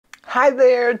Hi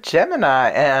there,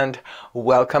 Gemini, and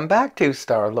welcome back to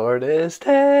Star-Lord's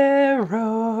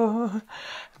Tarot.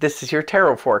 This is your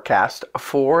tarot forecast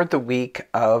for the week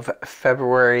of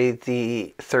February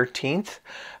the 13th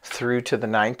through to the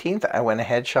 19th. I went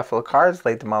ahead, shuffled the cards,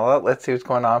 laid them all out. Let's see what's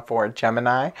going on for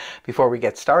Gemini. Before we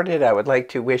get started, I would like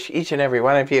to wish each and every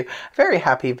one of you a very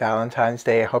happy Valentine's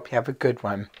Day. I hope you have a good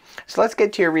one. So let's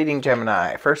get to your reading,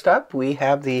 Gemini. First up, we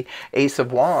have the Ace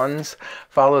of Wands,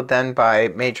 followed then by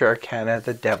Major Arcana,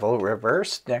 the Devil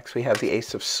reversed. Next, we have the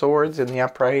Ace of Swords in the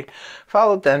upright,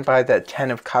 followed then by the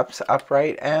Ten of Cups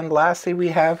upright. And lastly, we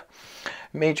have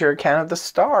Major Arcana, the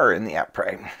Star in the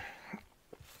upright.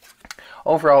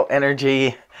 Overall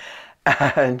energy,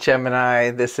 Gemini,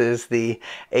 this is the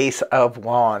Ace of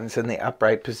Wands in the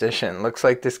upright position. Looks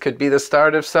like this could be the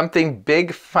start of something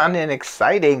big, fun, and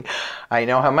exciting. I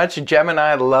know how much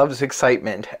Gemini loves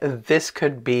excitement. This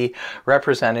could be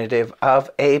representative of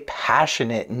a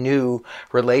passionate new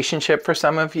relationship for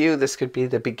some of you. This could be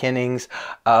the beginnings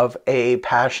of a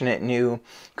passionate new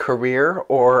career,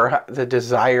 or the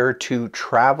desire to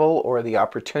travel, or the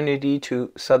opportunity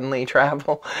to suddenly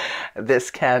travel.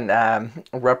 This can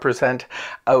represent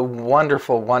a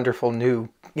wonderful, wonderful new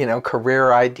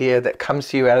career idea that comes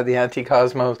to you out of the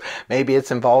anti-cosmos. Maybe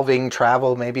it's involving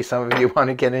travel. Maybe some of you want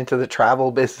to get into the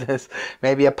travel business.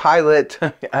 Maybe a pilot.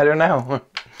 I don't know.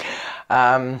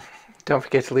 Don't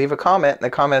forget to leave a comment in the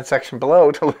comment section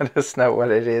below to let us know what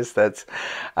it is that's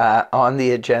on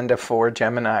the agenda for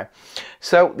Gemini.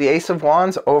 So the Ace of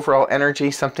Wands, overall energy,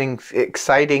 something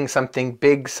exciting, something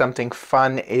big, something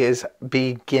fun is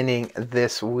beginning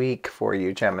this week for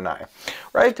you, Gemini.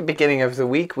 Right at the beginning of the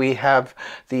week, we have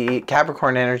the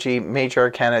Capricorn energy, Major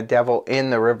Arcana Devil in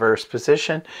the reverse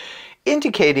position,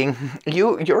 indicating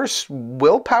your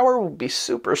willpower will be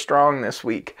super strong this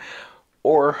week,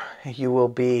 or you will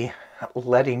be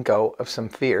letting go of some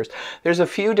fears. There's a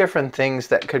few different things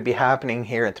that could be happening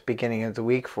here at the beginning of the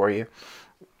week for you.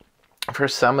 For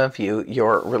some of you,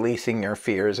 you're releasing your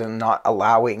fears and not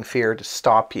allowing fear to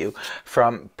stop you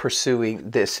from pursuing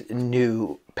this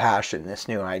new passion, this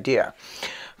new idea.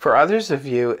 For others of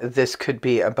you, this could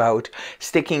be about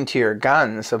sticking to your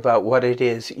guns about what it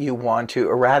is you want to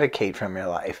eradicate from your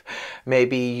life.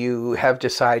 Maybe you have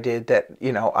decided that,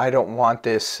 I don't want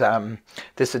this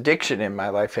this addiction in my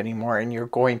life anymore, and you're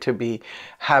going to be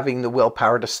having the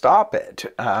willpower to stop it.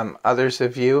 Others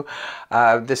of you,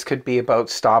 this could be about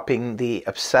stopping the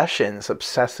obsessions,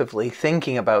 obsessively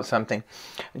thinking about something.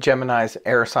 Gemini's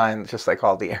air sign, just like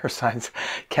all the air signs,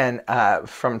 can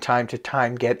from time to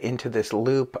time get into this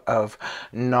loop of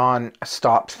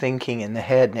non-stop thinking in the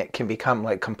head, and it can become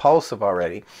like compulsive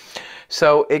already.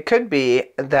 So it could be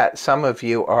that some of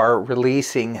you are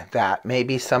releasing that.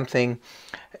 Maybe something,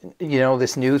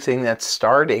 this new thing that's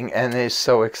starting and is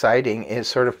so exciting is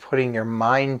sort of putting your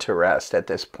mind to rest at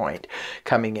this point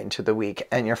coming into the week,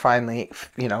 and you're finally,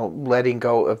 letting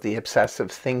go of the obsessive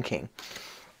thinking.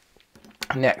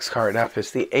 Next card up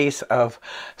is the Ace of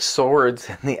Swords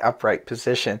in the upright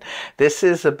position. This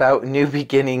is about new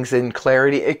beginnings and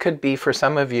clarity. It could be, for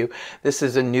some of you, this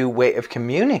is a new way of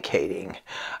communicating.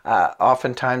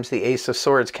 Oftentimes the Ace of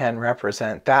Swords can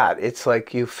represent that. It's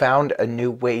like you found a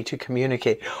new way to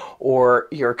communicate, or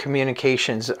your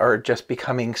communications are just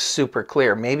becoming super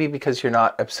clear. Maybe because you're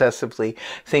not obsessively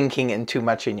thinking and too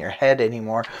much in your head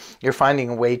anymore. You're finding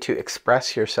a way to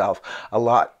express yourself a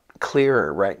lot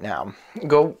clearer right now.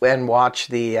 Go and watch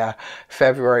the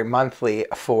February monthly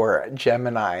for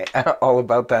Gemini, all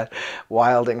about that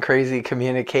wild and crazy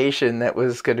communication that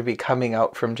was going to be coming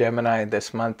out from Gemini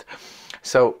this month.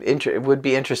 So it would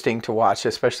be interesting to watch,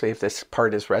 especially if this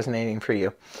part is resonating for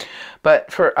you.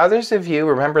 But for others of you,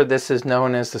 remember, this is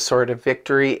known as the Sword of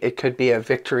Victory. It could be a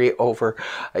victory over,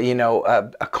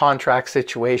 a contract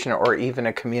situation, or even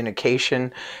a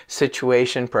communication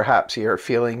situation. Perhaps you're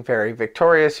feeling very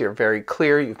victorious. You're very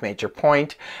clear. You've made your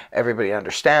point. Everybody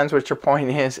understands what your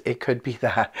point is. It could be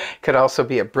that. It could also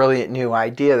be a brilliant new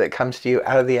idea that comes to you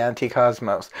out of the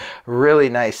anti-cosmos. Really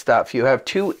nice stuff. You have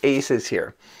two aces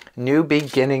here. New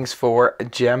beginnings for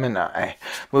Gemini.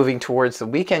 Moving towards the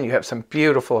weekend, you have some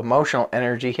beautiful emotional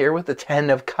energy here with the Ten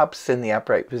of Cups in the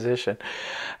upright position.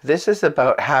 This is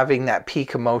about having that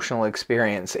peak emotional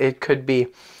experience. It could be,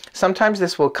 sometimes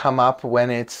this will come up when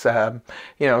it's,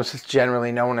 it's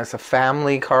generally known as a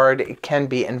family card. It can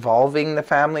be involving the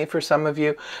family for some of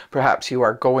you. Perhaps you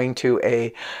are going to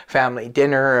a family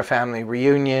dinner, a family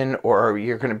reunion, or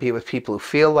you're going to be with people who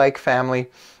feel like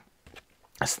family.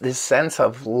 this sense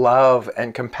of love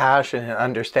and compassion and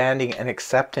understanding and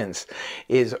acceptance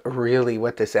is really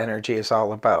what this energy is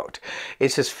all about.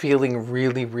 It's just feeling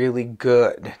really, really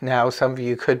good. Now, some of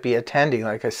you could be attending,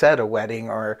 like I said, a wedding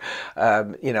or,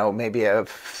 you know, maybe a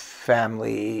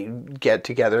family get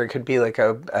together. It could be like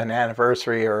an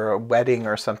anniversary or a wedding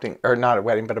or something, or not a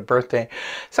wedding, but a birthday.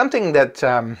 Something that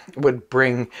would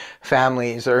bring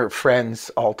families or friends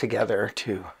all together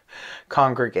to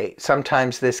congregate.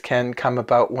 Sometimes this can come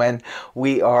about when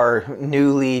we are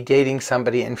newly dating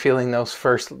somebody and feeling those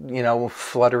first, you know,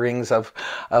 flutterings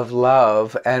of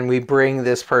love, and we bring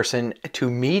this person to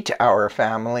meet our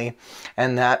family,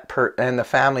 and and the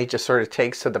family just sort of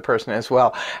takes to the person as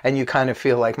well, and you kind of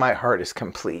feel like my heart is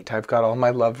complete. I've got all my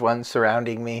loved ones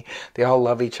surrounding me. They all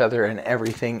love each other, and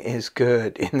everything is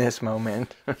good in this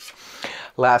moment.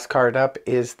 Last card up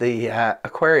is the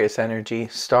Aquarius energy,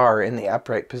 star in the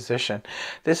upright position.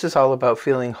 This is all about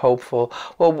feeling hopeful.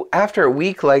 Well, after a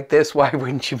week like this, why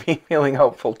wouldn't you be feeling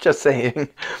hopeful? Just saying.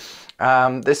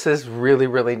 This is really,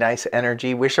 really nice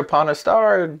energy. Wish upon a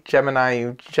star, Gemini.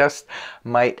 You just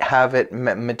might have it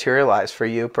materialize for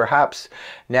you. Perhaps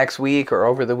next week or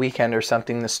over the weekend or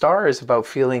something. The star is about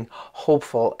feeling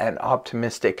hopeful and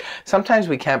optimistic. Sometimes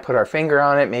we can't put our finger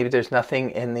on it. Maybe there's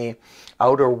nothing in the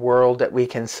outer world that we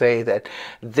can say that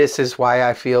this is why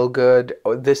I feel good,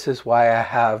 or this is why I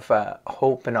have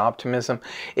hope and optimism.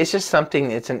 It's just something,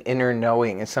 it's an inner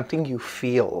knowing. It's something you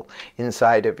feel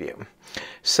inside of you.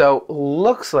 So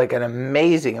looks like an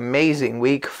amazing, amazing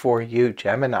week for you,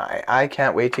 Gemini. I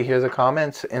can't wait to hear the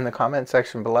comments in the comment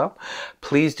section below.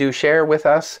 Please do share with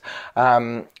us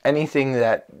anything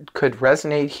that could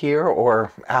resonate here,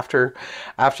 or after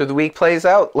the week plays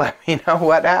out, let me know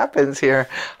what happens here.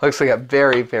 Looks like a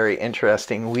very, very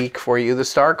interesting week for you. The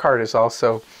star card is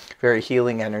also very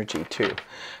healing energy too.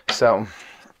 So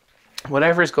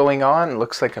whatever's going on,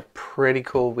 looks like a pretty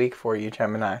cool week for you,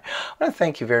 Gemini. I want to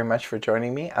thank you very much for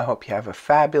joining me. I hope you have a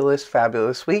fabulous,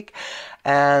 fabulous week.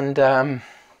 And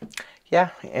yeah,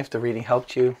 if the reading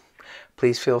helped you,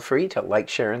 please feel free to like,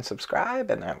 share, and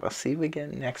subscribe. And I will see you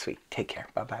again next week. Take care.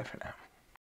 Bye-bye for now.